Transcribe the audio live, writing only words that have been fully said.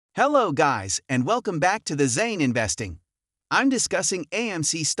Hello guys, and welcome back to the Zain Investing. I'm discussing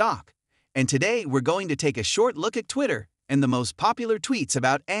AMC stock, and today we're going to take a short look at Twitter and the most popular tweets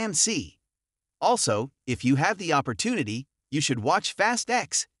about AMC. Also, if you have the opportunity, you should watch Fast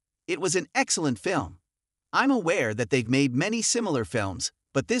X. It was an excellent film. I'm aware that they've made many similar films,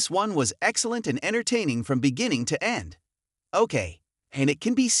 but this one was excellent and entertaining from beginning to end. Okay, and it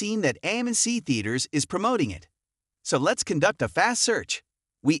can be seen that AMC Theaters is promoting it. So let's conduct a fast search.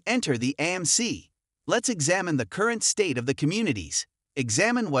 We enter the AMC. Let's examine the current state of the communities.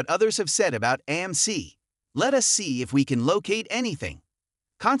 Examine what others have said about AMC. Let us see if we can locate anything.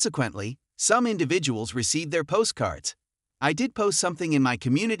 Consequently, some individuals received their postcards. I did post something in my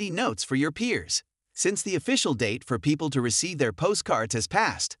community notes for your peers. Since the official date for people to receive their postcards has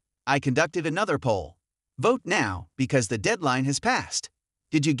passed, I conducted another poll. Vote now because the deadline has passed.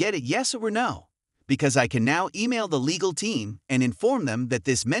 Did you get it, yes or no? Because I can now email the legal team and inform them that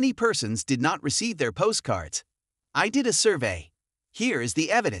this many persons did not receive their postcards. I did a survey. Here is the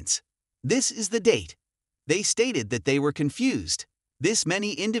evidence. This is the date. They stated that they were confused. This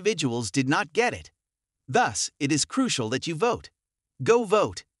many individuals did not get it. Thus, it is crucial that you vote. Go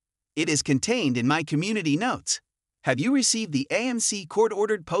vote. It is contained in my community notes. Have you received the AMC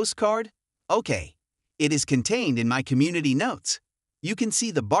court-ordered postcard? Okay. It is contained in my community notes. You can see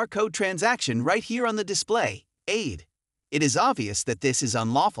the barcode transaction right here on the display, aid. It is obvious that this is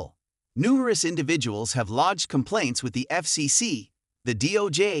unlawful. Numerous individuals have lodged complaints with the FCC, the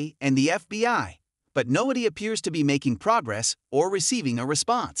DOJ, and the FBI, but nobody appears to be making progress or receiving a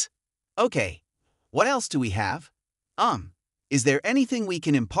response. Okay, what else do we have? Is there anything we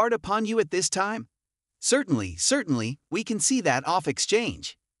can impart upon you at this time? Certainly, we can see that off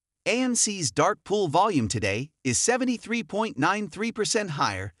exchange. AMC's dark pool volume today is 73.93%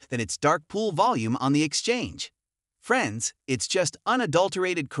 higher than its dark pool volume on the exchange. Friends, it's just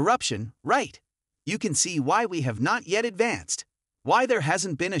unadulterated corruption, right? You can see why we have not yet advanced, why there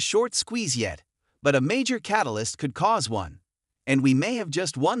hasn't been a short squeeze yet, but a major catalyst could cause one. And we may have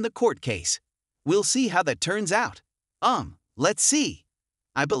just won the court case. We'll see how that turns out. Let's see.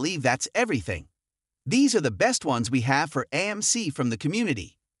 I believe that's everything. These are the best ones we have for AMC from the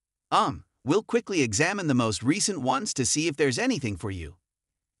community. We'll quickly examine the most recent ones to see if there's anything for you.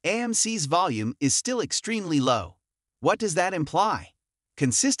 AMC's volume is still extremely low. What does that imply?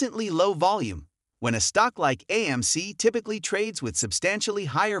 Consistently low volume, when a stock like AMC typically trades with substantially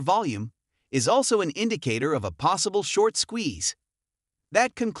higher volume, is also an indicator of a possible short squeeze.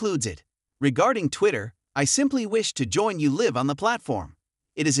 That concludes it. Regarding Twitter, I simply wish to join you live on the platform.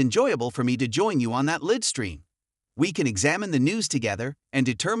 It is enjoyable for me to join you on that live stream. We can examine the news together and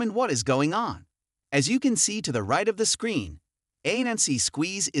determine what is going on. As you can see to the right of the screen, AMC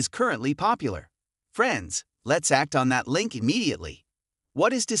squeeze is currently popular. Friends, let's act on that link immediately.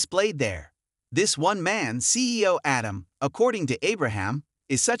 What is displayed there? This one-man CEO Adam, according to Abraham,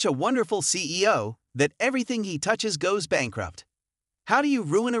 is such a wonderful CEO that everything he touches goes bankrupt. How do you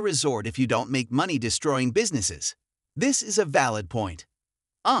ruin a resort if you don't make money destroying businesses? This is a valid point.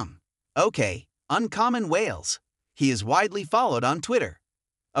 Okay, Uncommon Whales. He is widely followed on Twitter.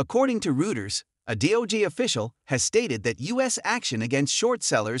 According to Reuters, a DOJ official has stated that U.S. action against short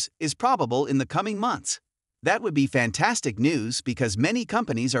sellers is probable in the coming months. That would be fantastic news because many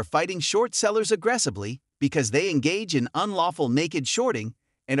companies are fighting short sellers aggressively because they engage in unlawful naked shorting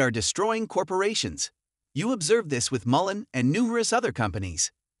and are destroying corporations. You observe this with Mullen and numerous other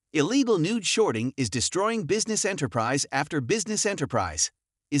companies. Illegal nude shorting is destroying business enterprise after business enterprise.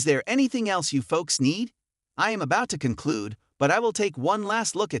 Is there anything else you folks need? I am about to conclude, but I will take one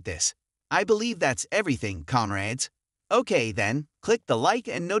last look at this. I believe that's everything, comrades. Okay then, click the like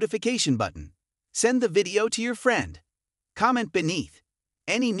and notification button. Send the video to your friend. Comment beneath.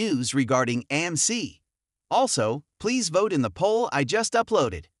 Any news regarding AMC. Also, please vote in the poll I just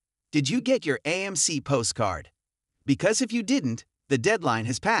uploaded. Did you get your AMC postcard? Because if you didn't, the deadline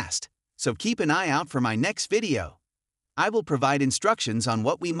has passed, so keep an eye out for my next video. I will provide instructions on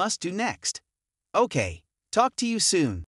what we must do next. Okay. Talk to you soon.